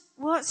 Just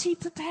what's he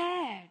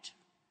prepared?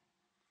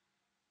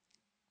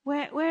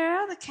 Where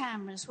are the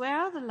cameras? Where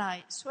are the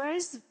lights? Where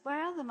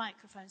are the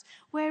microphones?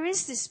 Where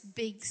is this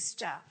big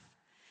stuff?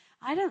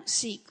 I don't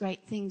seek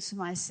great things for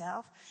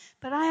myself,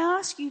 but I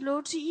ask you,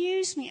 Lord, to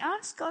use me.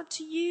 Ask God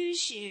to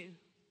use you.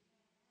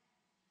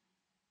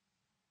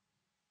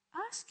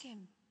 Ask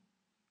him.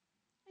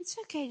 It's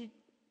okay to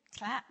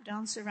clap,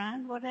 dance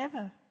around,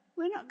 whatever.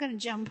 We're not going to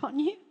jump on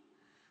you.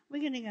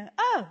 We're going to go,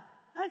 oh,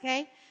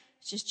 okay.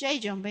 It's just J.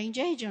 John being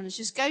J. John. It's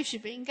just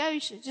Gosha being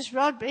Gosha. Just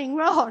Rod being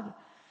Rod.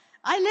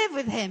 I live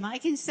with him. I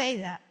can say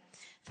that.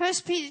 1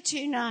 Peter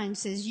 2:9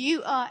 says,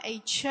 you are a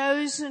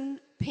chosen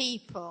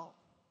people,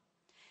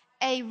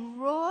 a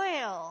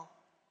royal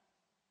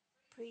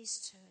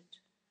priesthood,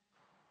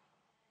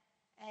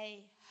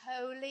 a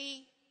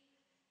holy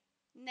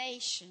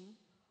nation.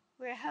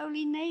 We're a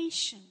holy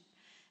nation.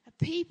 A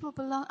people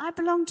I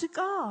belong to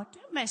God.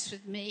 Don't mess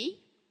with me.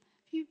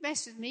 If you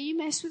mess with me, you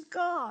mess with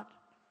God.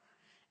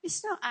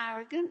 It's not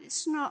arrogant.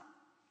 It's not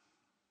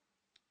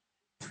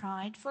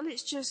prideful.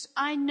 It's just,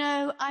 I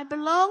know I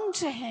belong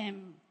to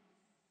him.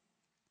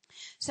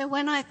 So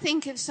when I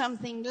think of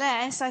something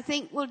less, I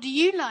think, well, do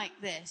you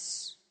like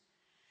this?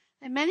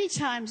 And many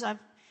times I've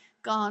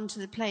gone to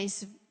the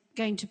place of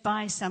going to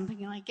buy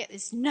something and I get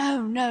this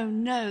no,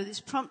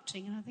 this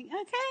prompting, and I think,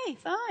 okay,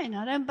 fine,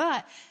 I don't buy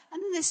it.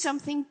 And then there's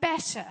something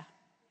better.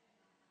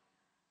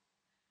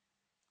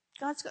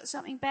 God's got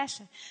something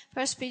better.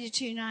 1 Peter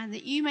 2:9,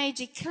 that you may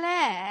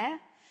declare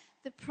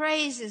the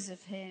praises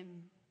of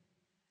him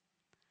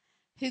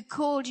who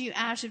called you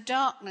out of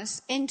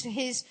darkness into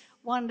his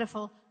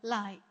wonderful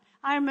light.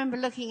 I remember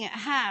looking at a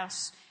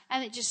house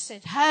and it just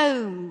said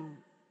home,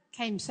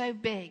 came so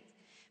big.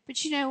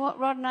 But you know what?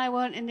 Rod and I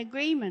weren't in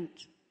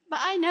agreement. But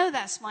I know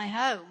that's my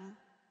home.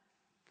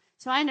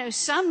 So I know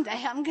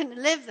someday I'm going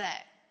to live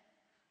there.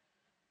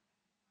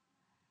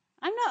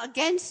 I'm not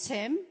against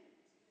him.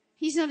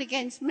 He's not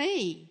against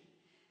me.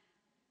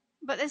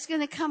 But there's going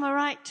to come a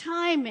right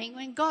timing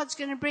when God's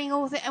going to bring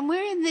all that. And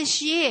we're in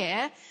this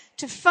year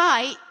to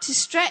fight, to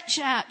stretch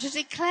out, to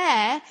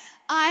declare,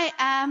 I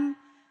am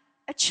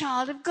a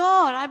child of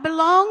God. I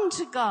belong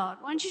to God.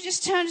 Why don't you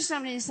just turn to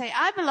somebody and say,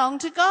 I belong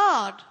to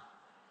God.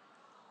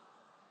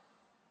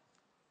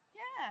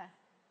 Yeah.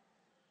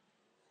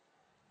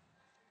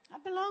 I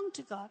belong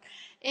to God.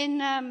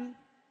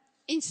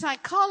 In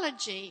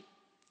psychology,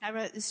 I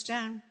wrote this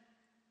down.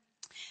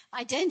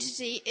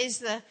 Identity is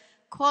the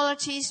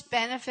qualities,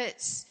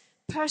 benefits,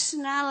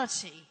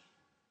 personality,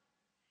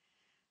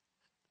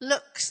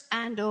 looks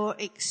and or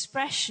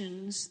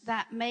expressions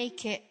that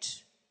make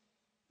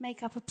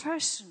up a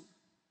person.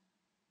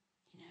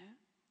 You know,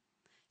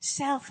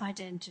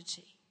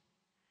 self-identity.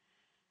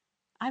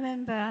 I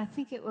remember, I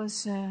think it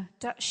was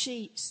Dutch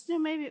Sheets. No,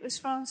 maybe it was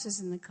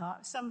Francis in the car,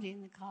 somebody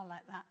in the car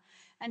like that.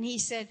 And he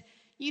said,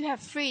 you have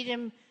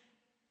freedom,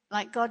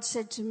 like God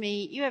said to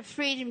me, you have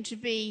freedom to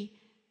be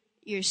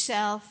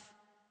yourself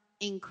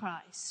in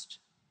Christ.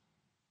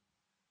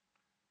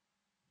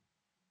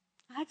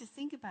 I had to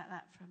think about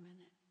that for a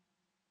minute.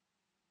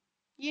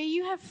 Yeah,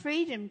 you have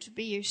freedom to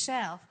be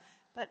yourself,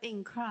 but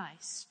in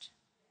Christ.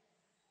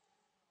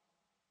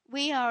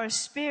 We are a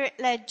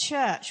spirit-led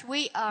church.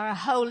 We are a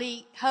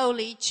holy,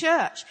 holy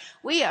church.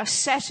 We are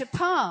set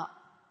apart.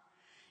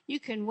 You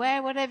can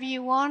wear whatever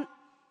you want.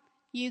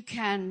 You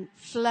can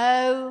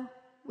flow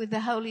with the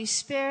Holy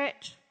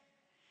Spirit.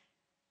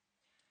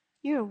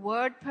 You're a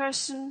word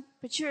person,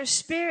 but you're a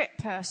spirit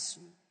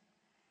person.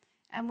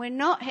 And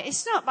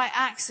it's not by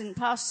accident.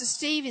 Pastor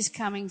Steve is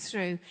coming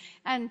through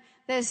and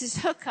there's this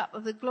hookup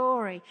of the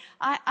glory.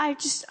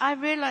 I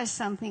realized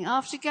something.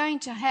 After going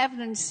to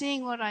heaven and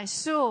seeing what I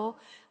saw,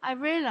 I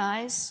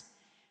realized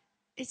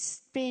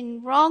it's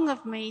been wrong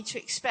of me to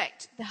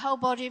expect the whole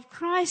body of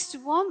Christ to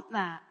want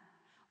that.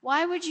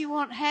 Why would you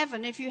want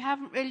heaven if you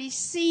haven't really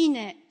seen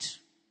it?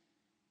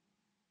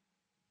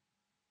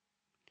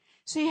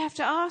 So you have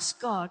to ask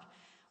God,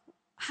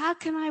 how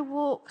can I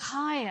walk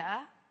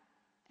higher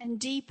and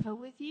deeper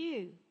with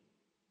you?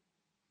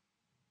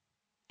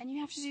 And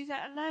you have to do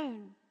that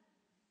alone.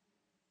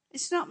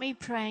 It's not me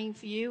praying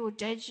for you or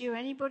Deji or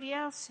anybody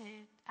else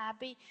here,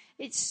 Abby.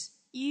 It's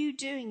you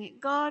doing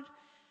it. God,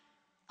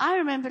 I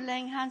remember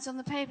laying hands on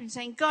the paper and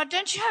saying, God,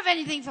 don't you have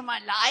anything for my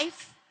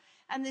life?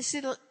 And this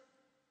little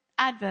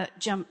advert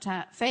jumped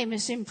out.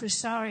 Famous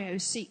impresario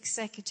seeks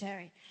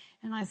secretary.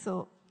 And I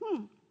thought,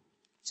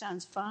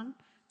 sounds fun.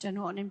 Don't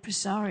know what an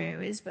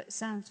impresario is, but it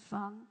sounds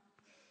fun.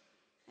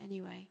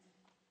 Anyway,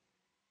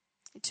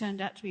 it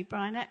turned out to be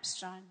Brian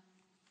Epstein.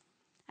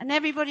 And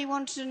everybody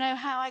wanted to know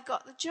how I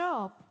got the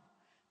job.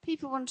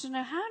 People wanted to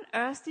know, how on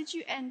earth did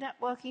you end up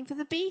working for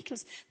the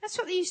Beatles? That's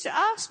what they used to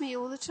ask me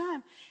all the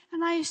time.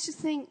 And I used to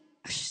think,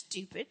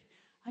 stupid,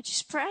 I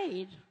just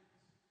prayed.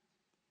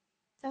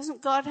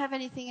 Doesn't God have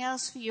anything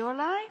else for your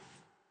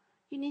life?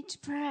 You need to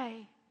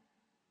pray.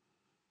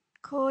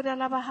 Koda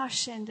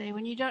labahashende,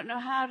 when you don't know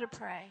how to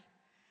pray.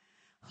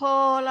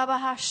 Ho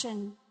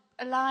labahashen,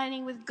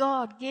 aligning with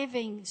God,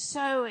 giving,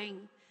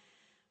 sowing,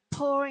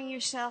 pouring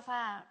yourself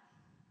out.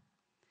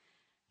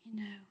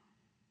 You know,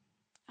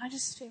 I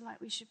just feel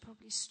like we should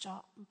probably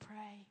stop and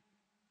pray.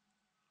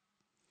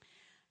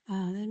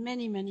 There are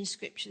many, many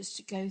scriptures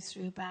to go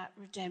through about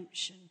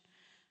redemption,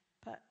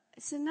 but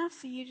it's enough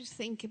for you to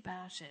think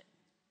about it.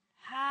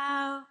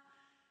 How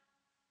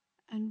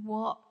and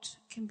what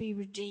can be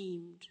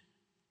redeemed?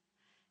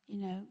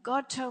 You know,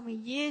 God told me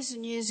years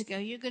and years ago,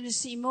 you're going to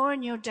see more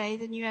in your day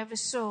than you ever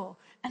saw.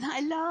 And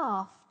I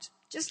laughed,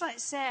 just like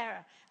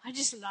Sarah. I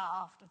just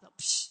laughed. I thought,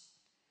 psh,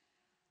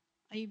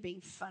 are you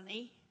being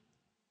funny?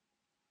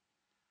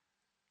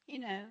 You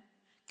know,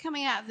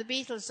 coming out of the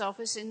Beatles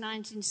office in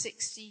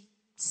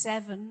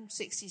 1967,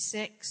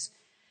 66,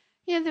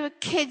 you know, there were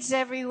kids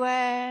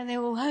everywhere, and they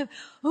were all,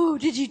 oh,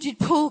 did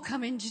Paul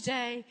come in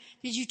today?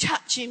 Did you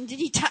touch him? Did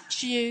he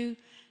touch you?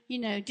 You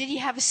know, did he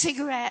have a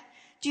cigarette?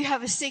 Do you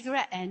have a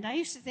cigarette end? I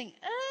used to think,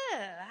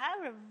 oh, how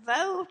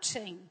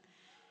revolting.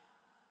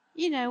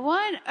 You know,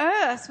 why on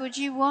earth would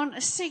you want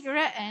a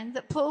cigarette end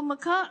that Paul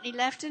McCartney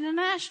left in an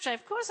ashtray?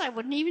 Of course I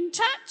wouldn't even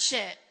touch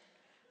it.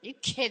 Are you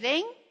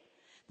kidding?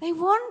 They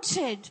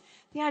wanted.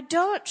 The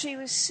idolatry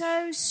was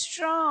so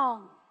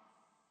strong.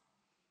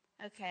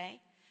 Okay.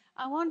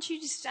 I want you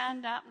to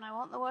stand up, and I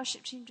want the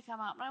worship team to come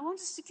up, and I want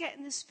us to get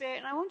in the spirit,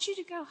 and I want you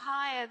to go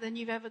higher than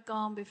you've ever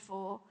gone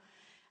before.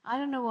 I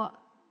don't know what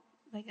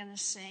they're going to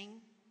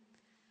sing.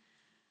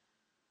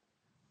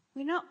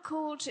 We're not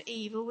called to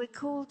evil, we're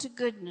called to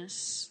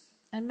goodness.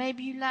 And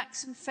maybe you lack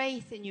some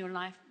faith in your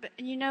life, but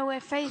you know where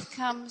faith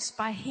comes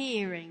by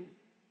hearing,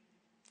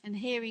 and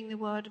hearing the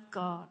word of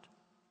God.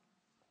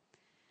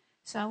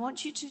 So I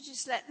want you to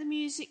just let the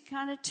music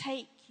kind of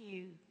take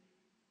you.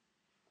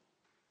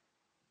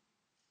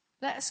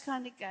 Let us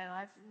kind of go.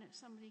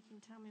 Somebody can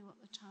tell me what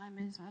the time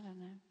is. I don't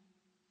know.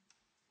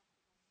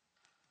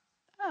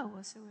 Oh,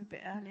 well, so we're a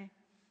bit early.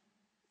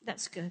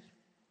 That's good.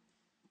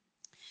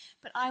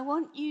 But I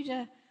want you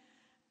to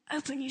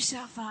open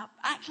yourself up.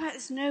 Act like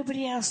there's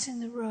nobody else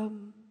in the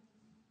room.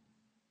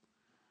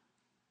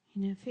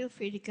 You know, feel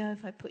free to go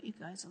if I put you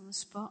guys on the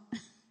spot.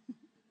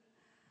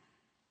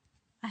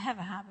 I have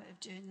a habit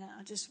of doing that.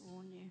 I'll just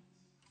warn you.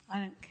 I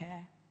don't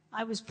care.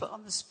 I was put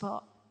on the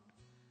spot.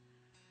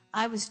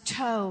 I was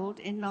told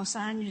in Los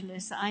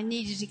Angeles that I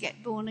needed to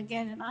get born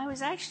again, and I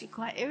was actually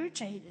quite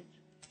irritated.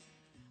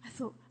 I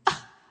thought,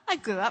 I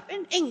grew up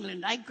in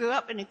England. I grew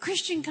up in a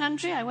Christian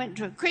country. I went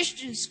to a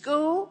Christian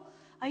school.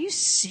 Are you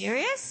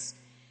serious?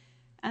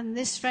 And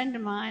this friend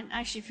of mine,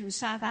 actually from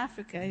South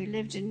Africa, who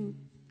lived in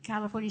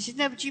California, he said,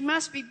 no, but you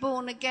must be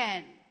born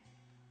again.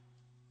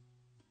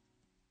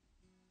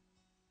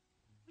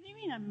 What do you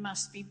mean I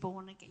must be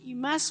born again? You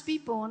must be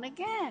born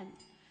again.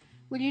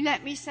 Will you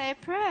let me say a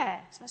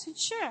prayer? So I said,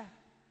 sure.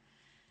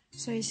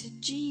 So he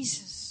said,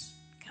 Jesus,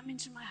 come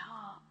into my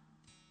heart.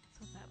 I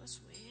thought that was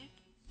weird.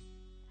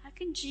 How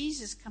can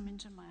Jesus come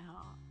into my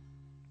heart?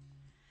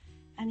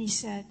 And he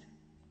said,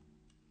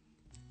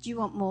 do you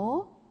want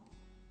more?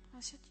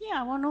 I said, yeah,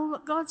 I want all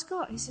that God's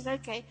got. He said,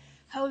 okay,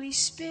 Holy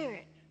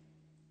Spirit,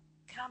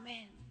 come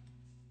in.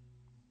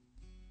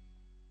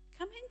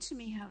 Come into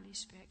me, Holy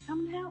Spirit.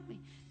 Come and help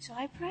me. So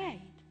I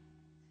prayed.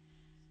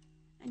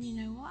 And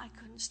you know what? I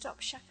couldn't stop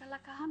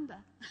shakalaka Honda.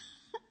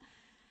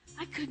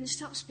 I couldn't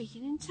stop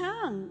speaking in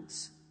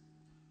tongues.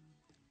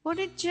 What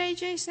did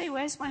JJ say?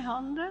 Where's my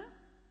Honda?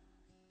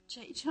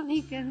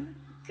 Johnny can...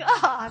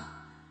 God!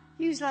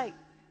 He was like,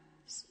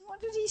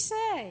 what did he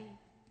say?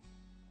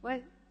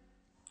 What?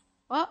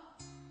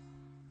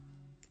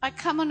 I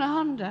come on a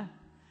Honda.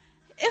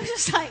 It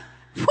was like,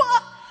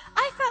 what?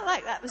 I felt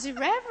like that was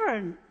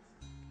irreverent.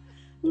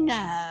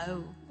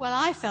 No. Well,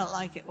 I felt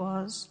like it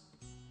was.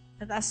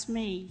 But that's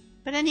me.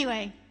 But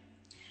anyway,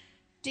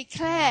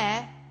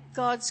 declare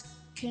God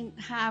can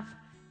have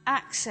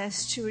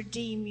access to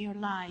redeem your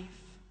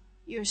life,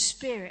 your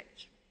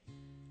spirit.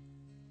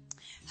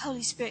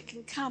 Holy Spirit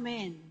can come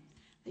in,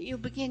 that you'll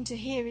begin to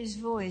hear his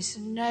voice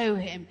and know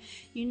him.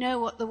 You know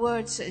what the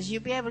word says.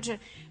 You'll be able to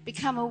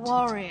become a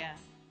warrior,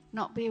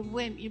 not be a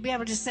wimp. You'll be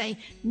able to say,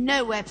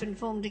 no weapon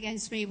formed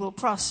against me will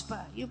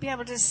prosper. You'll be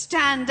able to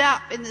stand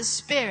up in the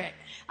spirit.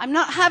 I'm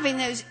not having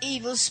those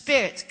evil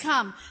spirits.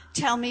 Come,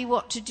 tell me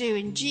what to do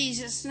in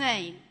Jesus'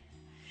 name.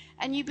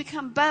 And you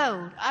become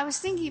bold. I was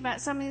thinking about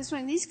something this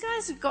morning. These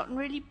guys have gotten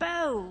really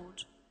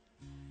bold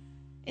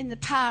in the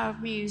power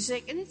of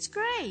music, and it's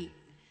great.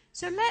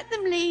 So let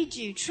them lead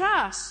you.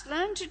 Trust.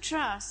 Learn to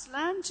trust.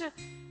 Learn to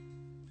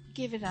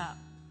give it up.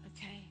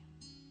 Okay?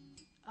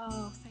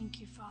 Oh, thank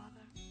you,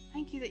 Father.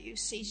 Thank you that you're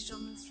seated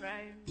on the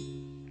throne.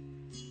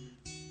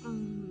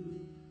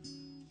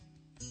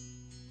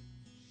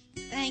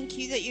 Thank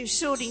you that you're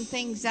sorting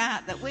things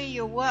out, that we're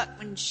your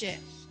workmanship.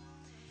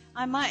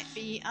 I might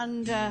be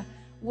under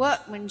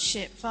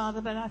workmanship, Father,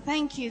 but I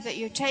thank you that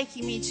you're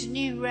taking me to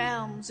new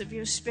realms of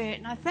your Spirit.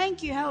 And I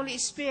thank you, Holy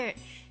Spirit,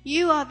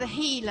 you are the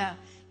healer.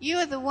 You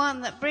are the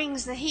one that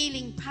brings the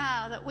healing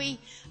power, that we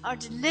are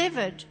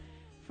delivered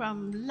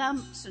from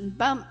lumps and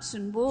bumps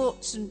and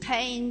warts and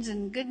pains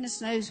and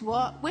goodness knows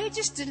what. We're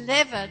just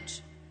delivered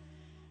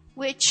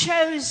We're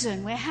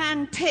chosen, we're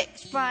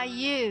handpicked by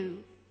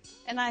you.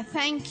 And I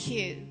thank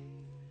you.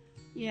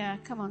 Yeah,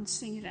 come on,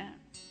 sing it out.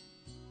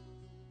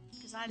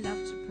 Because I love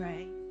to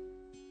pray.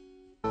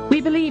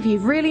 We believe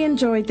you've really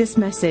enjoyed this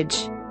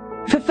message.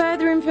 For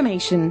further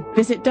information,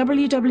 visit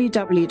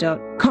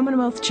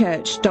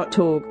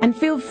www.commonwealthchurch.org and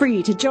feel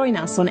free to join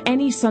us on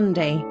any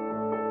Sunday.